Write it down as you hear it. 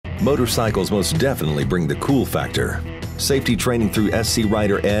Motorcycles most definitely bring the cool factor. Safety training through SC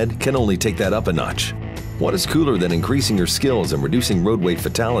Rider Ed can only take that up a notch. What is cooler than increasing your skills and reducing roadway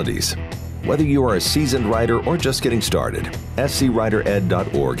fatalities? Whether you are a seasoned rider or just getting started,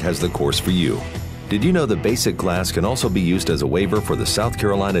 SCRidered30 has the course for you. Did you know the basic class can also be used as a waiver for the South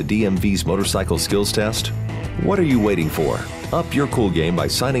Carolina DMV's motorcycle skills test? What are you waiting for? Up your cool game by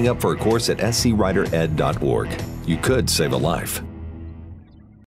signing up for a course at SCRidered30. You could save a life.